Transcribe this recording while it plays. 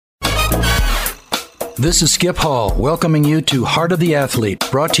This is Skip Hall, welcoming you to Heart of the Athlete,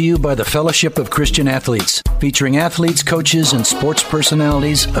 brought to you by the Fellowship of Christian Athletes, featuring athletes, coaches, and sports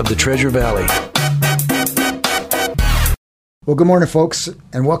personalities of the Treasure Valley. Well, good morning, folks,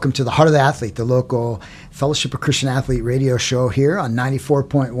 and welcome to the Heart of the Athlete, the local Fellowship of Christian Athlete radio show here on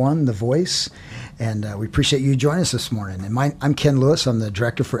 94.1 The Voice. And we appreciate you joining us this morning. And I'm Ken Lewis. I'm the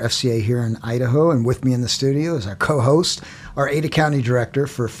director for FCA here in Idaho. And with me in the studio is our co-host, our Ada County director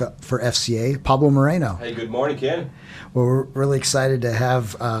for FCA, Pablo Moreno. Hey, good morning, Ken. Well, we're really excited to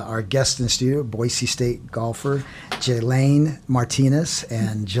have our guest in the studio, Boise State golfer, Jalayne Martinez.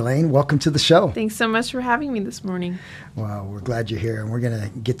 And Jalayne, welcome to the show. Thanks so much for having me this morning. Well, we're glad you're here, and we're going to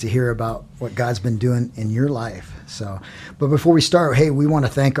get to hear about what God's been doing in your life. But before we start, hey, we want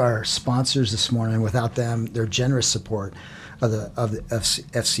to thank our sponsors this morning. Without them, their generous support of the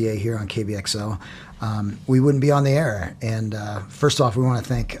FCA here on KBXL, we wouldn't be on the air. And first off, we want to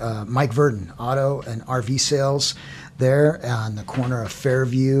thank Mike Verdon, Auto and RV Sales, there on the corner of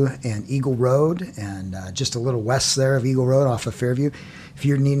Fairview and Eagle Road, and just a little west there of Eagle Road off of Fairview. If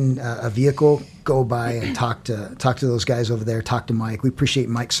you're needing a vehicle, go by and talk to those guys over there. Talk to Mike. We appreciate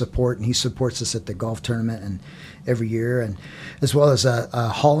Mike's support, and he supports us at the golf tournament and every year, and as well as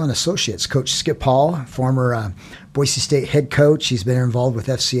Hall and Associates. Coach Skip Hall, former Boise State head coach. He's been involved with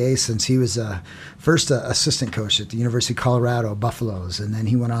FCA since he was first assistant coach at the University of Colorado Buffaloes, and then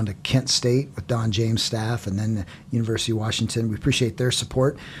he went on to Kent State with Don James' staff, and then the University of Washington. We appreciate their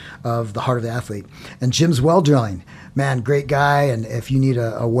support of the Heart of the Athlete. And Jim's Well Drilling, man, great guy. And if you need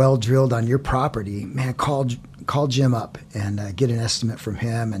a well drilled on your property, man, call Jim up and get an estimate from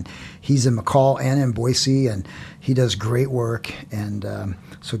him. And he's in McCall and in Boise, and he does great work. And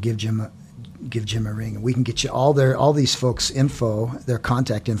so give Jim a ring, and we can get you all these folks' info, their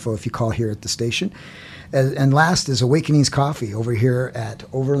contact info, if you call here at the station. And last is Awakenings Coffee over here at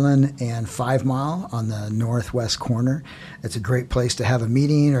Overland and 5 Mile on the northwest corner. It's a great place to have a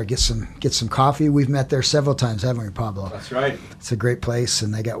meeting or get some coffee. We've met there several times, haven't we, Pablo? That's right. It's a great place,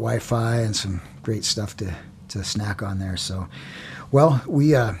 and they got Wi-Fi and some great stuff to snack on there. So, well,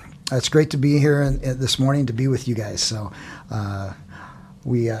 it's great to be here this morning to be with you guys. So,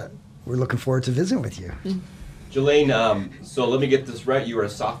 we're looking forward to visiting with you. Jalayne, so let me get this right. You are a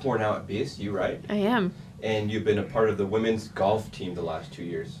sophomore now at BSU, right? I am. And you've been a part of the women's golf team the last 2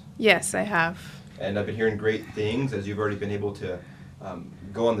 years. Yes, I have. And I've been hearing great things as you've already been able to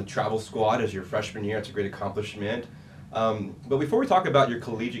go on the travel squad as your freshman year. It's a great accomplishment. But before we talk about your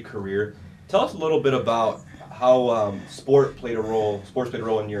collegiate career, tell us a little bit about how sports played a role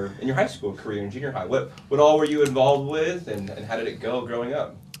in your high school career and junior high. What all were you involved with, and how did it go growing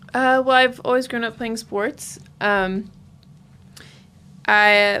up? Well, I've always grown up playing sports. My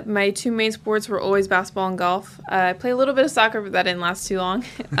two main sports were always basketball and golf. I played a little bit of soccer, but that didn't last too long.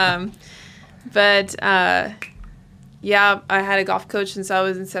 Yeah, I had a golf coach since I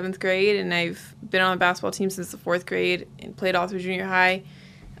was in 7th grade, and I've been on a basketball team since the 4th grade and played all through junior high.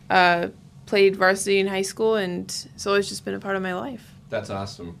 Played varsity in high school, and it's always just been a part of my life. That's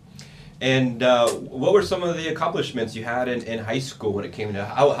awesome. And what were some of the accomplishments you had in high school when it came to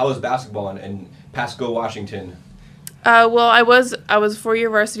how was basketball in Pasco, Washington? Well, I was a 4-year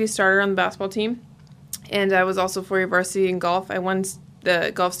varsity starter on the basketball team, and I was also 4-year varsity in golf. I won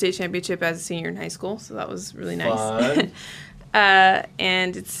the golf state championship as a senior in high school, so that was really nice. Fun.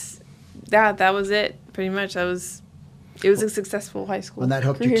 And that was it pretty much. It was a successful high school. And that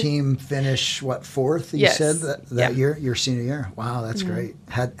helped career. your team finish, 4th, you yes. said, that year, your senior year? Wow, that's Mm-hmm. great.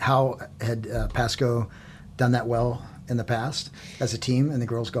 How had Pasco done that well in the past as a team in the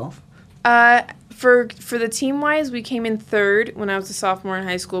girls' golf? For the team-wise, we came in 3rd when I was a sophomore in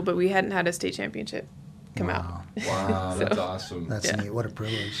high school, but we hadn't had a state championship come out. Wow, that's So, awesome. That's neat. What a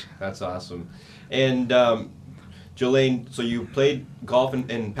privilege. That's awesome. And Jalayne, so you played golf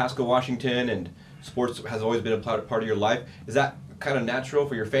in Pasco, Washington, and sports has always been a part of your life. Is that kind of natural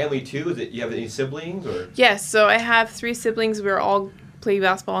for your family too? Is it, you have any siblings or? Yes, so I have 3 siblings. We're all play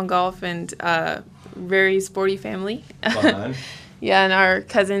basketball and golf, and very sporty family. Fun. Yeah, and our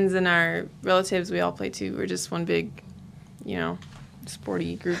cousins and our relatives, we all play too. We're just one big,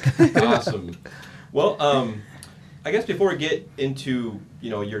 sporty group. Awesome. Well, I guess before we get into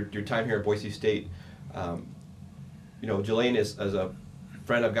your time here at Boise State, Jalayne is as a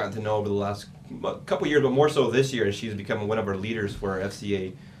friend I've gotten to know over the last couple years, but more so this year, as she's become one of our leaders for our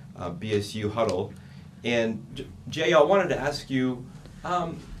FCA BSU huddle. And Jay, I wanted to ask you,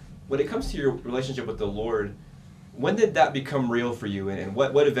 when it comes to your relationship with the Lord, when did that become real for you, and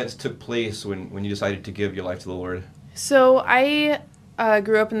what events took place when you decided to give your life to the Lord? So I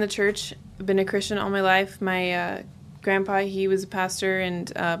grew up in the church. I've been a Christian all my life. My grandpa, he was a pastor,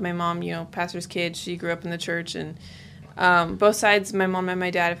 and my mom, pastor's kid. She grew up in the church, and both sides, my mom and my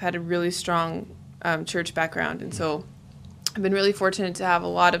dad, have had a really strong church background, and so I've been really fortunate to have a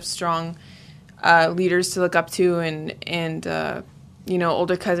lot of strong leaders to look up to, and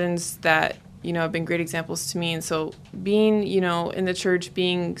older cousins that have been great examples to me. And so being in the church,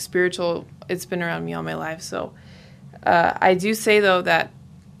 being spiritual, it's been around me all my life. So I do say though that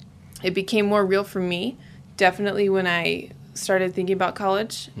it became more real for me definitely when I started thinking about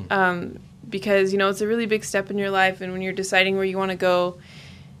college, because it's a really big step in your life, and when you're deciding where you want to go,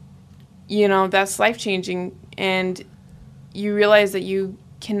 that's life changing, and you realize that you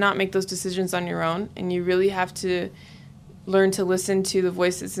cannot make those decisions on your own, and you really have to learn to listen to the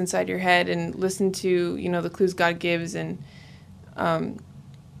voice that's inside your head and listen to the clues God gives, and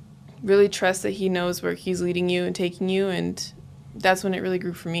really trust that he knows where he's leading you and taking you. And that's when it really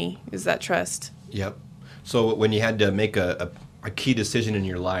grew for me, is that trust. Yep. So when you had to make a key decision in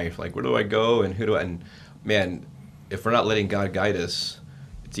your life, like where do I go and who do I, and man, if we're not letting God guide us,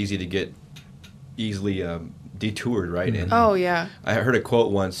 it's easy to get easily detoured, right? And oh yeah, I heard a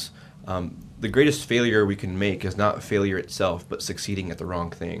quote once, the greatest failure we can make is not failure itself, but succeeding at the wrong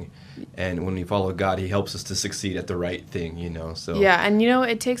thing. And when we follow God, he helps us to succeed at the right thing, So yeah, and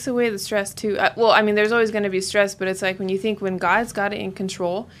it takes away the stress too. There's always going to be stress, but it's like when God's got it in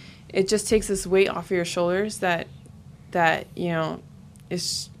control, it just takes this weight off of your shoulders that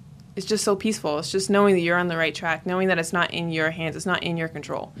it's just so peaceful. It's just knowing that you're on the right track, knowing that it's not in your hands, it's not in your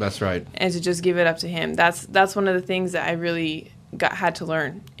control. That's right. And to just give it up to him. That's one of the things that I really had to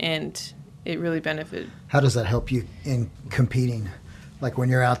learn, and it really benefited. How does that help you in competing? Like when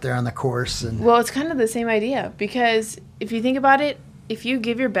you're out there on the course? Well, it's kind of the same idea, because if you think about it, if you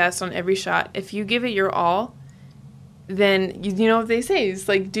give your best on every shot, if you give it your all, then you know what they say, it's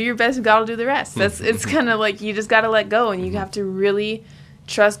like, do your best and God will do the rest. It's kind of like you just got to let go, and you have to really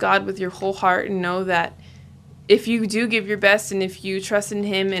trust God with your whole heart, and know that if you do give your best and if you trust in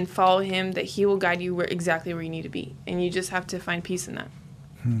him and follow him, that he will guide you exactly where you need to be, and you just have to find peace in that.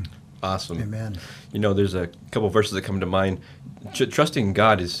 Awesome. Amen. There's a couple verses that come to mind. Trusting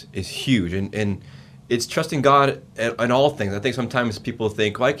God is huge, and it's trusting God in all things. I think sometimes people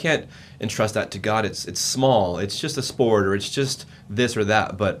think, well, I can't entrust that to God. It's small. It's just a sport, or it's just this or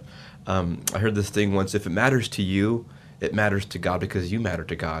that. But I heard this thing once: if it matters to you, it matters to God, because you matter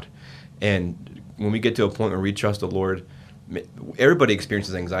to God. And when we get to a point where we trust the Lord, everybody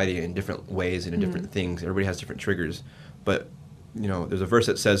experiences anxiety in different ways and in different things. Everybody has different triggers. But there's a verse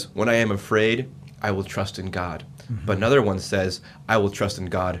that says, when I am afraid, I will trust in God. But another one says, I will trust in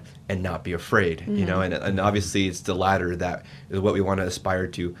God and not be afraid. And obviously it's the latter that is what we want to aspire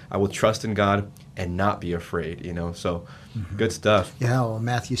to. I will trust in God and not be afraid, So good stuff. Yeah, well,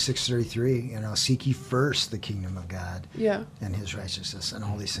 Matthew 6:33, seek ye first the kingdom of God, and his righteousness, and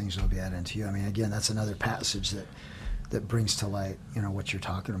all these things will be added unto you. Again, that's another passage that brings to light, what you're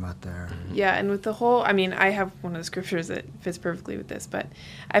talking about there. Yeah, and with the whole, I have one of the scriptures that fits perfectly with this, but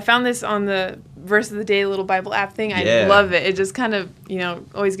I found this on the Verse of the Day little Bible app thing. I love it. It just kind of,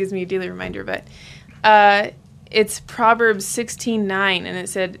 always gives me a daily reminder, but it's Proverbs 16:9, and it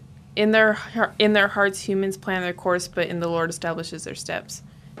said, in their hearts humans plan their course, but in the Lord establishes their steps.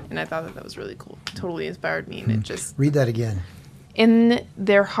 And I thought that was really cool. Totally inspired me, and it just... Read that again. In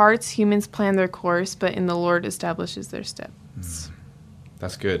their hearts, humans plan their course, but in the Lord establishes their steps.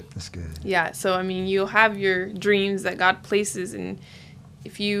 That's good. That's good. Yeah, so, you'll have your dreams that God places, and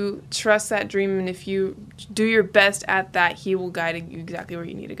if you trust that dream and if you do your best at that, he will guide you exactly where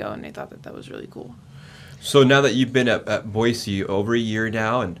you need to go, and I thought that was really cool. So now that you've been at Boise over a year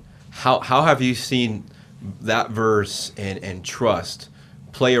now, and how have you seen that verse and trust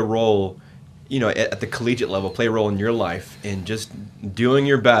play a role at the collegiate level, play a role in your life in just doing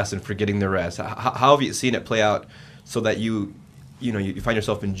your best and forgetting the rest? How have you seen it play out so that you find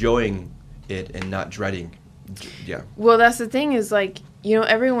yourself enjoying it and not dreading? Yeah. Well, that's the thing is,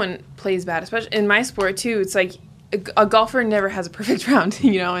 everyone plays bad, especially in my sport too. It's like a golfer never has a perfect round,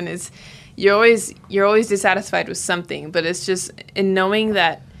 and you're always dissatisfied with something, but it's just in knowing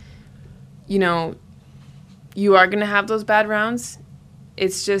that, you are going to have those bad rounds.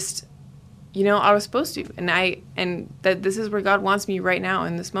 It's just, I was supposed to, and that this is where God wants me right now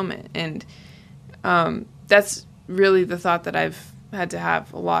in this moment. And that's really the thought that I've had to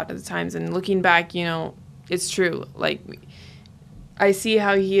have a lot of the times. And looking back, it's true. I see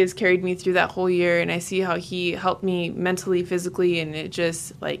how he has carried me through that whole year, and I see how he helped me mentally, physically, and it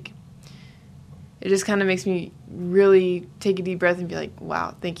just kind of makes me really take a deep breath and be like,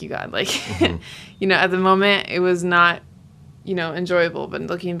 wow, thank you, God. At the moment, it was not, enjoyable, but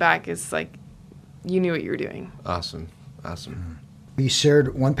looking back, it's like, you knew what you were doing. Awesome. You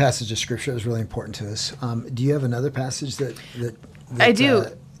shared one passage of scripture that was really important to us. Do you have another passage that I do.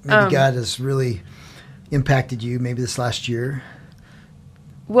 Maybe God has really impacted you maybe this last year?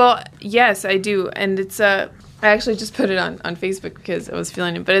 Well, yes, I do. And it's I actually just put it on Facebook because I was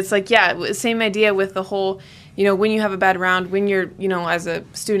feeling it. But it's like, same idea with the whole, when you have a bad round, when you're, as a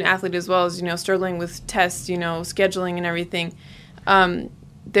student athlete as well as, struggling with tests, scheduling and everything.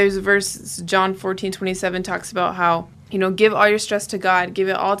 There's a verse, John 14:27 talks about how, give all your stress to God, give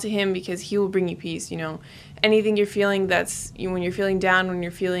it all to him because he will bring you peace. Anything you're feeling when you're feeling down, when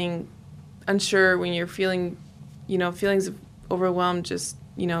you're feeling unsure, when you're feeling, feelings of overwhelmed, just,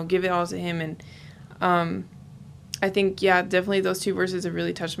 give it all to him. And I think, definitely those two verses have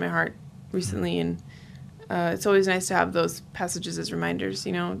really touched my heart recently. And it's always nice to have those passages as reminders,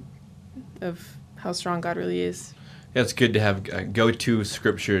 of how strong God really is. Yeah, it's good to have go-to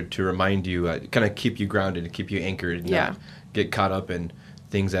scripture to remind you, kind of keep you grounded, and keep you anchored, and not get caught up in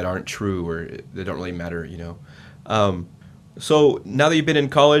things that aren't true or that don't really matter, So now that you've been in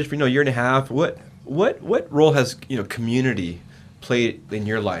college for, a year and a half, what role has, community played in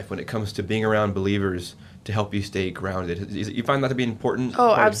your life when it comes to being around believers to help you stay grounded? You find that to be important?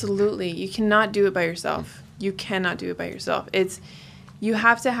 Oh, absolutely. You cannot do it by yourself. You cannot do it by yourself. You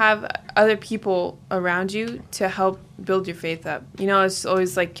have to have other people around you to help build your faith up. It's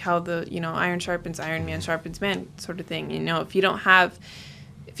always like how the, iron sharpens iron, man sharpens man sort of thing. If you don't have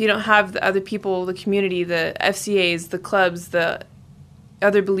the other people, the community, the FCAs, the clubs, the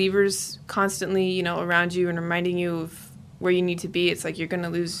other believers constantly, around you and reminding you of where you need to be, it's like you're going to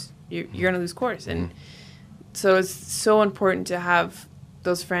lose course. And so it's so important to have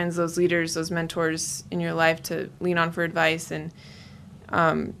those friends, those leaders, those mentors in your life to lean on for advice and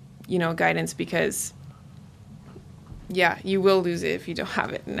guidance, because you will lose it if you don't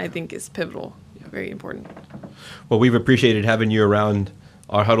have it. And I think it's pivotal, very important. Well, we've appreciated having you around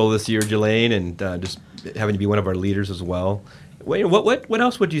our huddle this year, Jalayne, and just having you be one of our leaders as well. What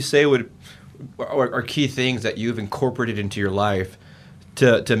else would you say are key things that you've incorporated into your life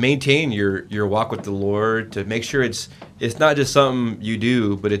to maintain your walk with the Lord, to make sure it's not just something you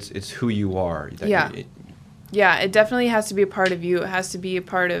do, but it's who you are? It definitely has to be a part of you. It has to be a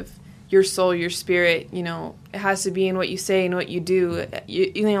part of your soul, your spirit. It has to be in what you say and what you do.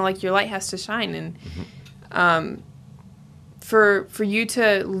 Like your light has to shine. And for you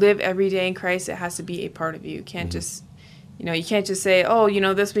to live every day in Christ, it has to be a part of you. You can't just, you can't just say,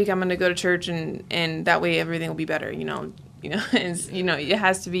 this week I'm going to go to church and that way everything will be better. It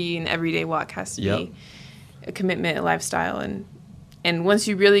has to be an everyday walk. Has to be a commitment, a lifestyle, and once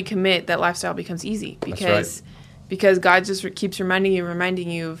you really commit, that lifestyle becomes easy because God just keeps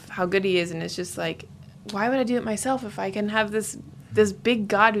reminding you of how good he is. And it's just like, why would I do it myself if I can have this big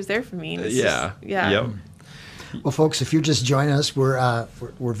God who's there for me? And Yep. Well, folks, if you're just joining us,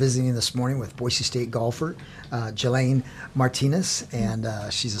 we're visiting this morning with Boise State golfer Jalayne Martinez, and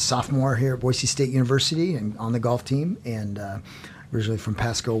she's a sophomore here at Boise State University and on the golf team, and originally from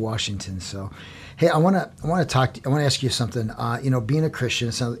Pasco, Washington. So, hey, I want to ask you something. Being a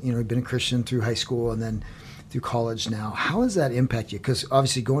Christian, you've been a Christian through high school and then through college now. How does that impact you? Because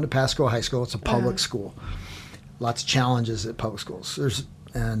obviously, going to Pasco High School, it's a public school. Lots of challenges at public schools.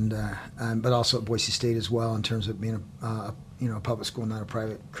 But also at Boise State as well in terms of being a public school, not a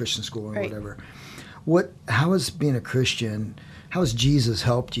private Christian school or whatever. How has being a Christian? How has Jesus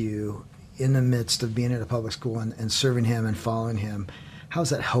helped you in the midst of being at a public school and serving him and following him? How has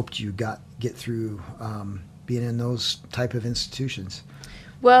that helped you get through being in those type of institutions?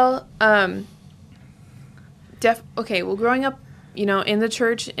 Well, growing up, in the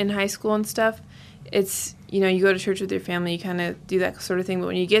church in high school and stuff, it's, you go to church with your family, you kind of do that sort of thing. But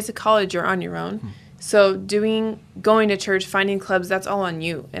when you get to college, you're on your own. So going to church, finding clubs, that's all on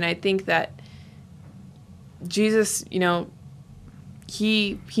you. And I think that Jesus,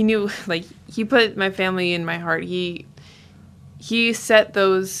 he knew, like, he put my family in my heart. He set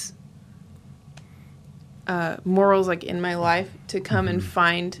those morals, like, in my life to come and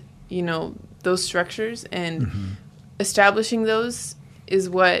find, those structures, and establishing those is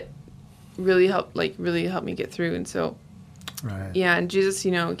what really helped me get through. And so, and Jesus,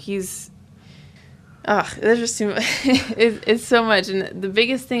 he's, there's just too much. It's so much. And the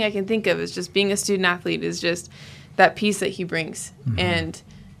biggest thing I can think of is just being a student athlete is just that peace that he brings, and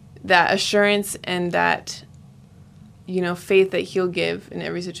that assurance and that, faith that he'll give in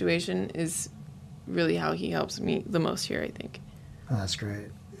every situation is really how he helps me the most here, I think. Oh, that's great.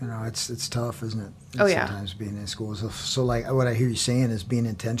 It's tough, isn't it? Oh, yeah. Sometimes being in school. So like what I hear you saying is being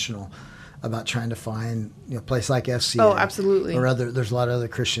intentional about trying to find a place like FCA. Oh, absolutely. Or there's a lot of other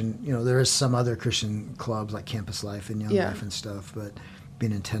Christian, there is some other Christian clubs like Campus Life and Young Life and stuff, but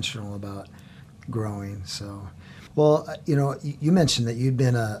being intentional about growing. So, well, you mentioned that you'd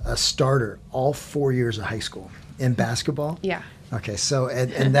been a starter all 4 years of high school in basketball. Yeah. Okay, so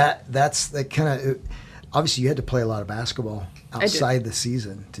and that's that kind of, obviously you had to play a lot of basketball outside the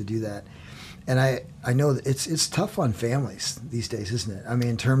season to do that. And I know that it's tough on families these days, isn't it? I mean,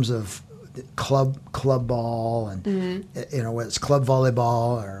 in terms of club ball and whether it's club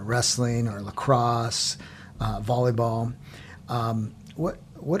volleyball or wrestling or lacrosse, volleyball.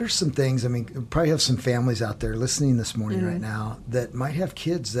 What are some things? I mean, you probably have some families out there listening this morning right now that might have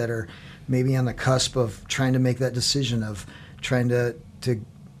kids that are maybe on the cusp of trying to make that decision of trying to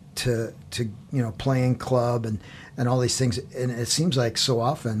play in club and all these things. And it seems like so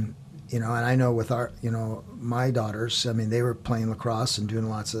often, and I know with our, my daughters, I mean, they were playing lacrosse and doing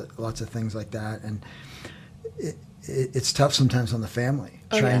lots of things like that. And it's tough sometimes on the family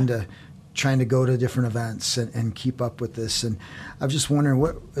trying to go to different events and keep up with this. And I'm just wondering,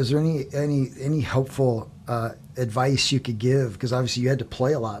 is there any helpful advice you could give? Because obviously you had to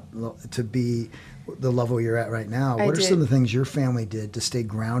play a lot to be the level you're at right now. What are some of the things your family did to stay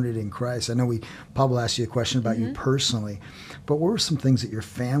grounded in Christ? I know Pablo asked you a question about you personally, but what were some things that your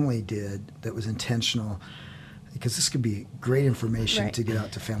family did that was intentional? Because this could be great information to get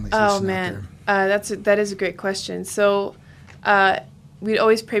out to families listening out there. That is a great question. So we'd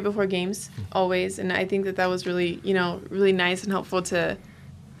always pray before games, always, and I think that was really, really nice and helpful to.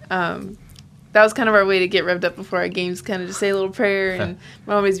 That was kind of our way to get revved up before our games, kind of just say a little prayer, and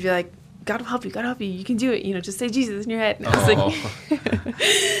we'd always be like, God will help you, you can do it, just say Jesus in your head. And I was like,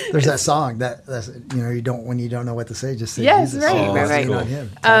 there's that song that's you don't, when you don't know what to say, just say Jesus. Right. On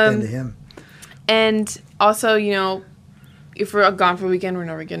him, tap into him. And also, if we're gone for a weekend, we're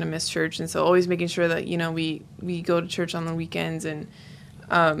never going to miss church, and so always making sure that we go to church on the weekends, and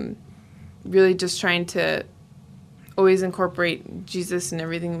really just trying to always incorporate Jesus in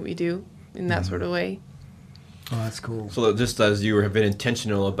everything that we do in that sort of way. Oh, that's cool. So just as you have been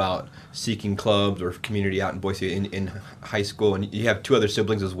intentional about seeking clubs or community out in Boise in high school, and you have 2 other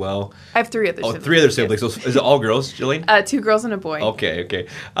siblings as well. I have 3 other siblings. 3 other siblings. Yes. So is it all girls, Jalayne? 2 girls and a boy. Okay.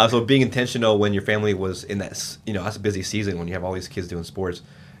 So being intentional when your family was in that, that's a busy season when you have all these kids doing sports,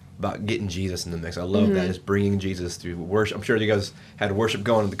 about getting Jesus in the mix. I love that, just bringing Jesus through worship. I'm sure you guys had worship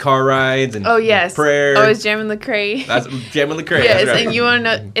going on the car rides and prayer. I was jamming Lecrae. That's jamming Lecrae. Yes, right. And you want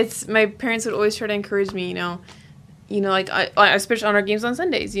to know, it's my parents would always try to encourage me, like especially on our games on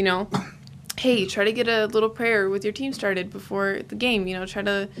Sundays, hey, try to get a little prayer with your team started before the game, try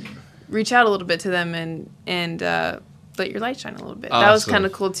to reach out a little bit to them and let your light shine a little bit. Awesome. That was kind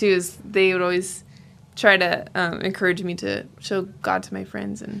of cool too, is they would always try to encourage me to show God to my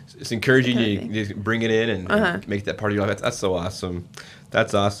friends. And it's encouraging you to bring it in and make that part of your life. That's so awesome.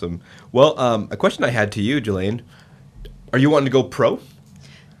 That's awesome. Well, a question I had to you, Jalayne, are you wanting to go pro?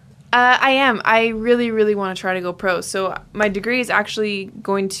 I am. I really, really want to try to go pro. So my degree is actually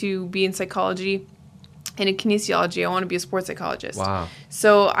going to be in psychology and in kinesiology. I want to be a sports psychologist. Wow.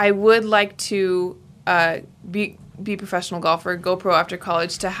 So I would like to be a professional golfer, go pro after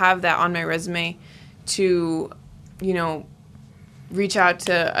college, to have that on my resume, to, reach out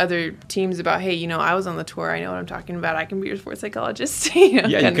to other teams about, hey, I was on the tour. I know what I'm talking about. I can be your sports psychologist. You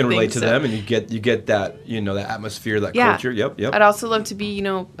can relate to them, and you get that, that atmosphere, that culture. Yep. I'd also love to be,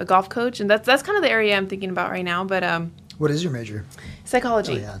 a golf coach, and that's kind of the area I'm thinking about right now. But what is your major?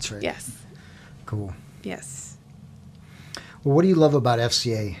 Psychology. Oh, yeah, that's right. Yes. Cool. Yes. Well, what do you love about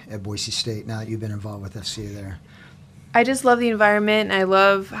FCA at Boise State now that you've been involved with FCA there? I just love the environment, and I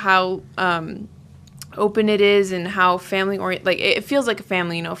love how open it is, and how family oriented. Like, it feels like a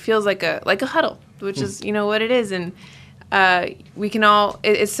family, it feels like a huddle, which is what it is. And we can all.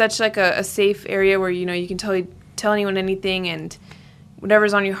 It's such like a safe area where you can tell anyone anything, and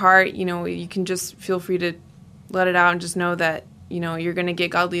whatever's on your heart, you can just feel free to let it out, and just know that you're gonna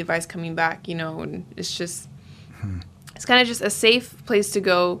get godly advice coming back. And it's just it's kind of just a safe place to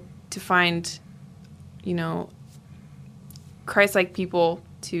go to find Christ-like people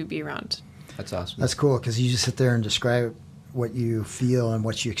to be around. That's awesome. That's cool, because you just sit there and describe what you feel and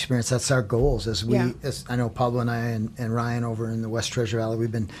what you experience. That's our goals. As I know Pablo and I and Ryan over in the West Treasure Valley,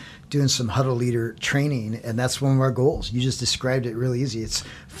 we've been doing some huddle leader training, and that's one of our goals. You just described it really easy. It's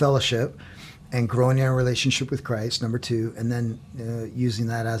fellowship and growing our relationship with Christ, number 2, and then using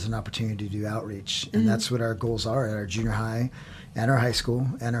that as an opportunity to do outreach. And that's what our goals are at our junior high and our high school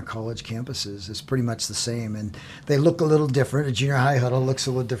and our college campuses. It's pretty much the same, and they look a little different. A junior high huddle looks a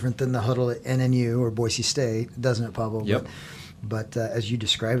little different than the huddle at NNU or Boise State, doesn't it, Pablo? Yep. But as you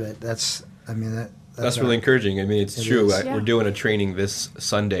describe it, that's I mean, that's really encouraging. I mean, it's true. is. Yeah. We're doing a training this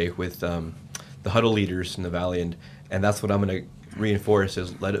Sunday with the huddle leaders in the Valley, and that's what I'm going to reinforce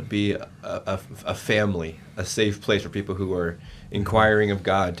is let it be a family, a safe place for people who are inquiring of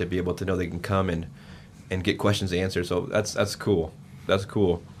God to be able to know they can come and get questions answered. So that's cool. That's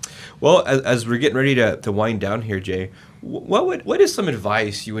cool. Well, as we're getting ready to wind down here, Jay, what is some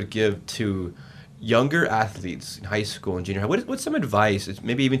advice you would give to younger athletes in high school and junior high? What's some advice,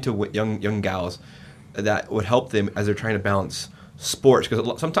 maybe even to young gals, that would help them as they're trying to balance sports?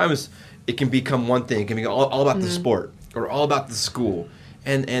 Because sometimes it can become one thing. It can be all about the sport or all about the school,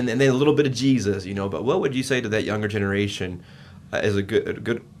 and then a little bit of Jesus, But what would you say to that younger generation as a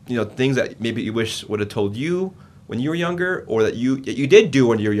good things that maybe you wish would have told you when you were younger, or that you did do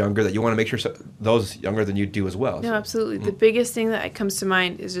when you were younger, that you want to make sure those younger than you do as well? No, absolutely. The biggest thing that comes to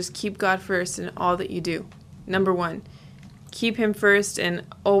mind is just keep God first in all that you do. Number one, keep Him first, and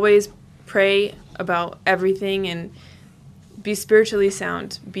always pray about everything, and be spiritually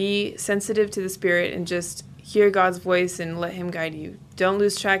sound. Be sensitive to the Spirit, and just hear God's voice and let Him guide you. Don't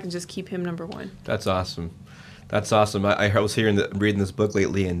lose track, and just keep Him number one. That's awesome. That's awesome. I was reading this book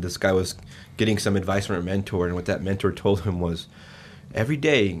lately, and this guy was getting some advice from a mentor, and what that mentor told him was, every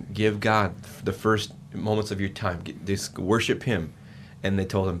day give God the first moments of your time. Just worship Him. And they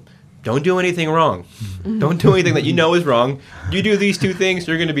told him, don't do anything wrong. Don't do anything that you know is wrong. You do these two things,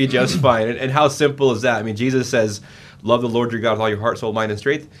 you're going to be just fine. And how simple is that? I mean, Jesus says, love the Lord your God with all your heart, soul, mind, and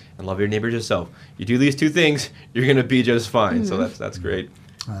strength, and love your neighbor as yourself. You do these two things, you're going to be just fine. So that's great.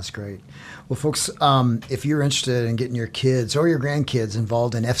 That's great. Well, folks, if you're interested in getting your kids or your grandkids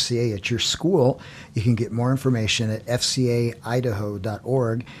involved in FCA at your school, you can get more information at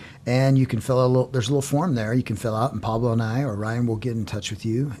fcaidaho.org, and you can fill out there's a little form there you can fill out, and Pablo and I or Ryan will get in touch with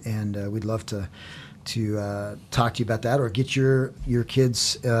you, and we'd love to talk to you about that, or get your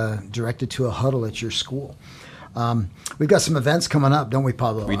kids directed to a huddle at your school. We've got some events coming up, don't we,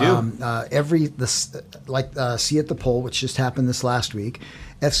 Pablo? We do. See at the Pole, which just happened this last week.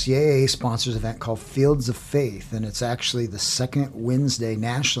 FCAA sponsors an event called Fields of Faith, and it's actually the second Wednesday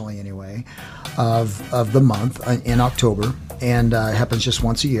nationally, anyway, of the month in October, and it happens just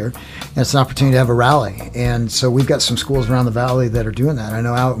once a year. And it's an opportunity to have a rally, and so we've got some schools around the valley that are doing that. I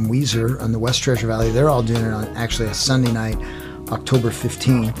know out in Weiser, on the West Treasure Valley, they're all doing it on actually a Sunday night, October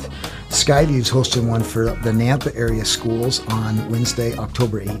 15th. Skyview's hosting one for the Nampa area schools on Wednesday,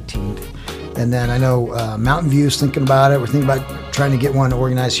 October 18th. And then I know Mountain View's thinking about it. We're thinking about trying to get one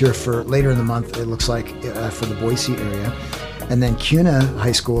organized here for later in the month, it looks like, for the Boise area. And then Cuna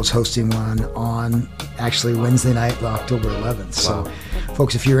High School is hosting one on actually Wednesday night, October 11th. So,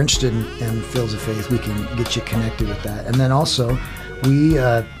 folks, if you're interested in Fields of Faith, we can get you connected with that. And then also,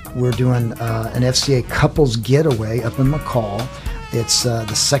 we're doing an FCA couples getaway up in McCall. It's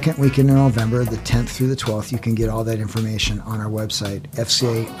the second weekend in November, the 10th through the 12th. You can get all that information on our website,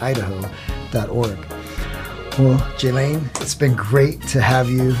 fcaidaho.org. Well, Jalayne, it's been great to have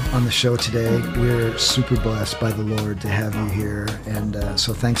you on the show today. We're super blessed by the Lord to have you here, and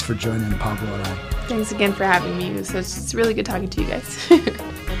so thanks for joining Pablo and I. Thanks again for having me. So it's really good talking to you guys.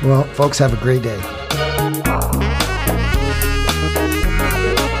 Well, folks, have a great day.